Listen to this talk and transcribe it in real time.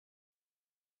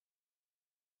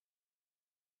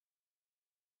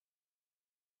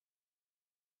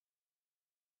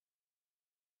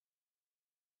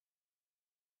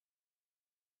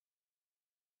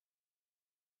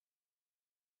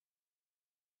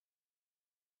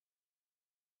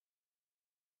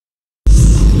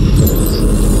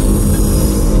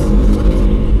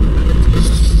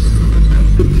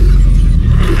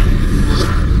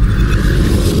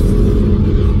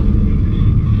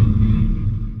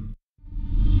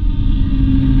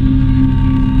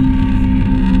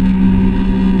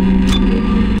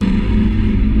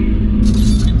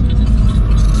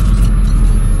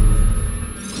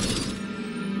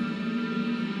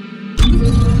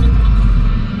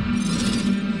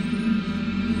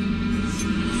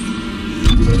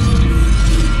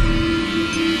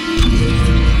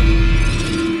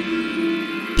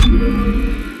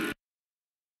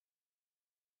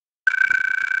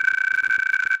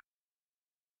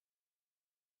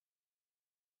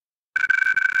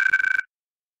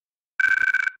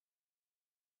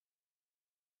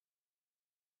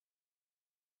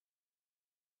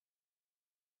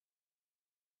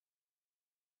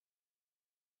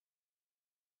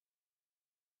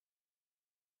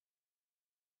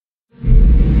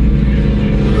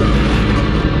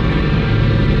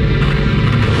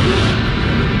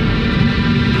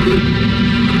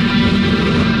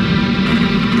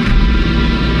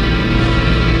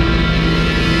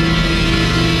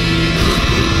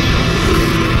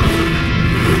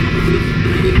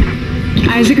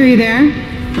are you there?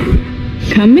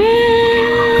 Come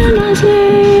in,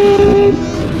 Isaac.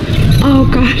 Oh,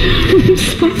 God. I'm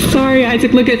so sorry,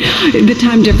 Isaac. Look at the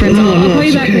time difference. I'll call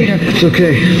you back later. It's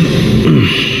okay.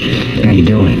 How you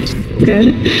doing?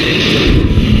 Good.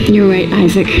 You're right,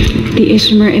 Isaac. The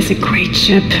Ishimar is a great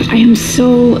ship. I am so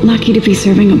lucky to be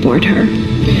serving aboard her.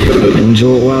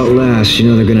 Enjoy it while it lasts. You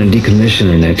know they're going to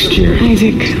decommission her next year.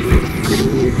 Isaac,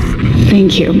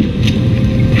 thank you.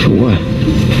 For what?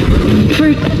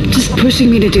 For just pushing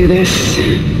me to do this.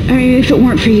 I mean, if it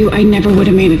weren't for you, I never would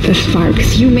have made it this far,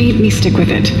 because you made me stick with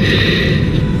it.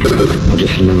 I'll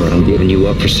just remember, I'm giving you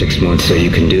up for 6 months so you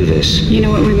can do this. You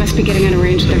know what? We must be getting on a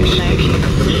range third leg.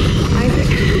 Isaac,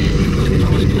 can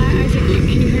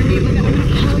you hear me? Look, I'm going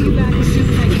to call you back as soon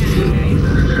as I can,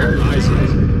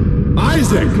 okay?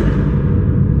 Isaac!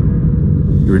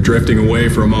 You were drifting away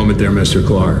for a moment there, Mr.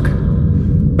 Clark.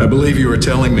 I believe you were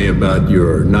telling me about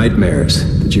your nightmares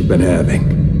that you've been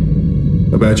having.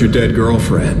 About your dead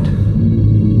girlfriend.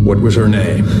 What was her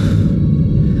name?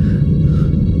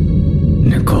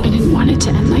 I didn't want it to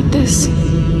end like this.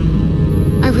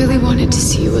 I really wanted to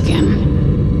see you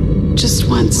again. Just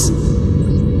once.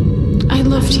 I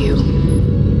loved you.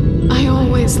 I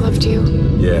always loved you.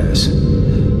 Yes.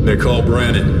 Nicole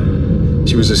Brennan.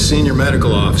 She was a senior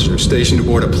medical officer stationed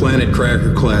aboard a Planet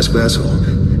Cracker class vessel.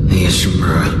 The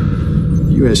Ishimura.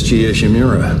 USG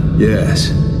Ishimura,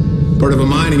 yes. Part of a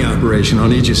mining operation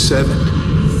on Aegis 7.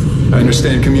 I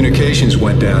understand communications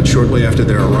went down shortly after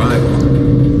their arrival.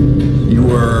 You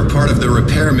were part of the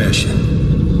repair mission.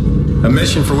 A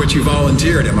mission for which you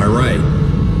volunteered, am I right?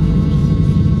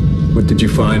 What did you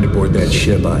find aboard that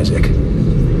ship, Isaac?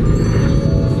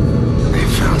 I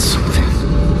found something.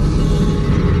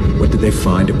 What did they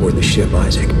find aboard the ship,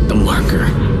 Isaac? The marker.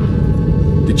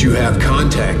 Did you have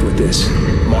contact with this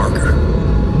marker?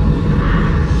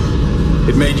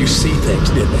 It made you see things,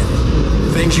 didn't it?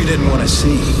 Things you didn't want to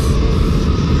see.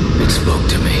 It spoke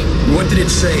to me. What did it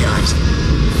say, Isaac?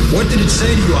 What did it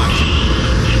say to you, Isaac?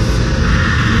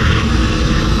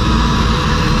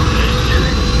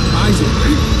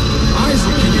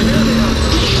 Isaac, can you hear me?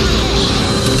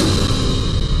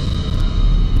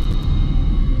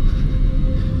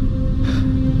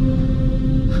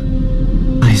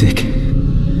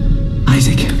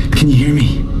 Isaac, can you hear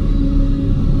me?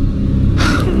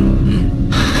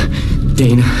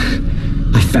 Dana,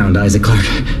 I found Isaac Clark.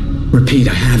 Repeat,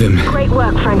 I have him. Great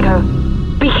work, Franco.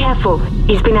 Be careful.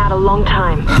 He's been out a long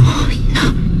time. Oh, yeah.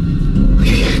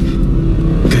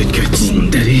 Okay. Good.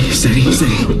 Steady.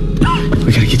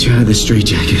 We gotta get you out of this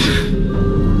straitjacket.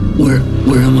 Where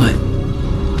am I?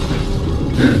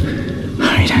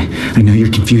 Alright, I know you're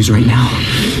confused right now.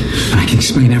 I can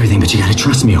explain everything, but you gotta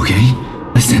trust me, okay?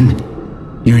 Listen,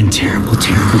 you're in terrible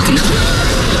danger.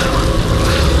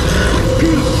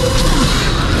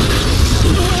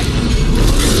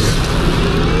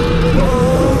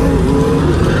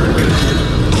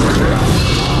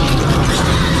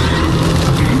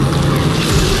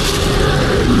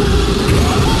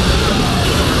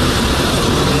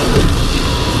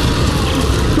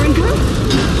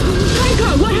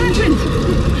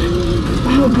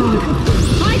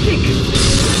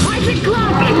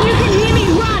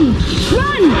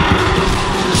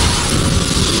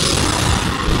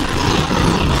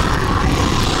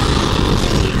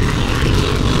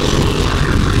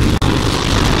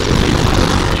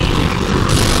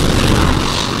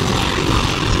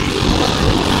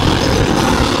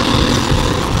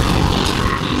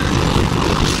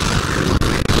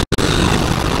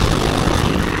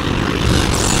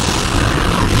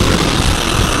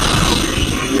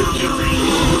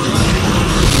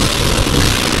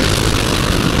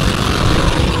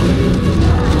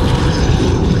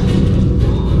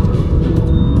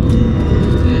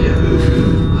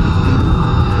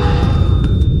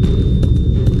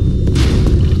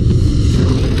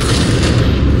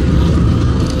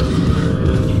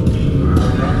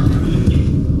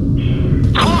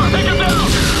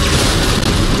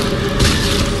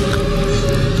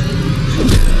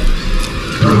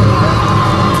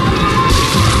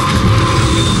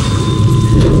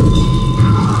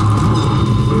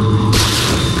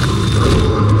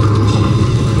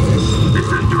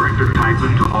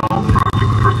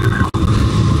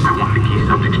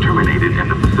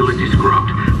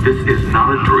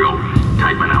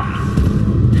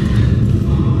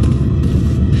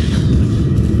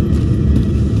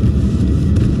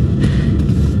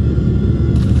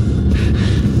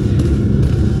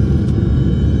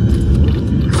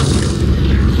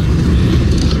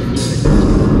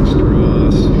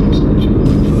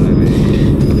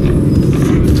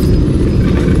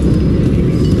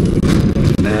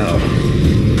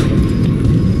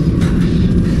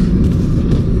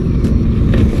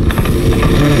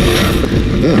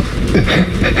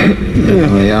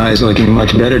 eye's looking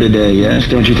much better today, yes,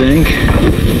 don't you think?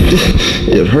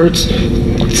 It hurts.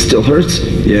 It still hurts.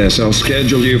 Yes, I'll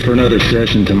schedule you for another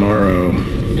session tomorrow.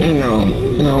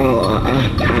 No,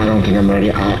 I don't think I'm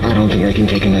ready. I don't think I can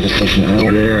take another session.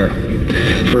 There.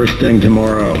 First thing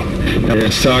tomorrow. Now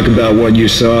let's talk about what you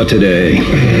saw today.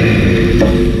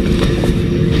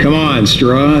 Come on,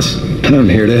 Strauss. I'm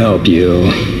here to help you.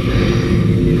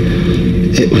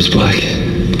 It was black.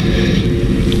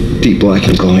 Deep black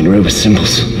and glowing red with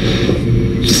symbols.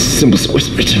 Symbols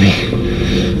whispered to me.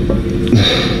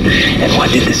 And what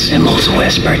did the symbols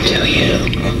whisper to you?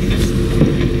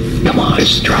 Come on,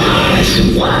 Strauss,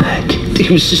 what? It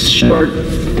was just short.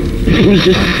 It was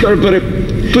just short, but it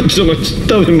put so much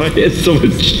stuff in my head, so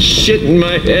much shit in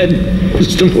my head.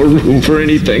 There's no more room for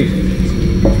anything.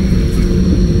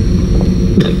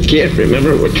 I can't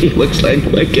remember what he looks like.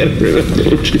 I can't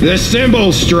remember. The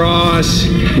symbols, Strauss.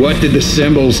 What did the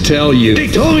symbols tell you? They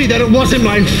told me that it wasn't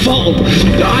my fault.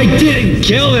 I didn't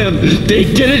kill him. They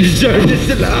didn't deserve this,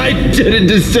 and I didn't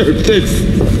deserve this.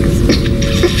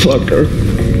 Fucker.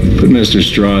 Put Mr.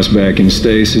 Strauss back in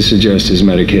stasis, adjust his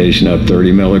medication up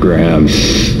 30 milligrams,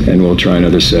 and we'll try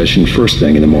another session first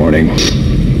thing in the morning.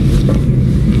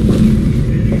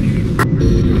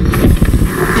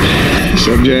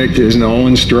 Subject is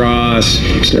Nolan Strauss,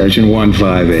 session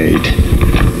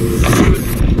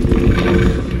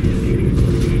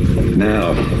 158.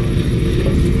 Now.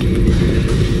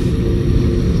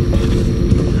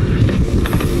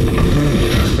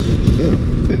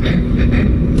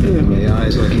 My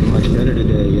eye's looking much better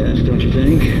today, yes, don't you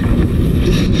think?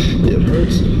 It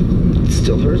hurts. It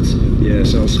still hurts.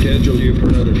 Yes, I'll schedule you for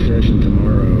another session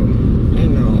tomorrow.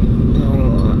 No,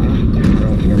 I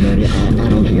don't think I'm ready. I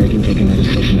don't think I can take another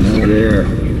session. There.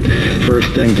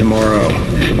 First thing tomorrow.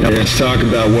 Now let's talk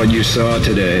about what you saw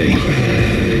today.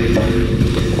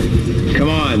 Come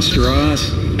on,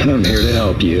 Strauss. I'm here to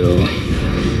help you.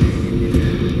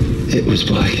 It was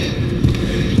black.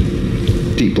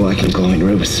 Deep black and glowing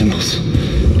red with symbols.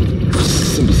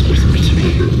 Symbols whispered to me.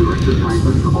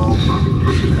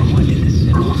 What did the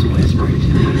symbols whisper to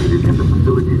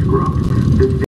me?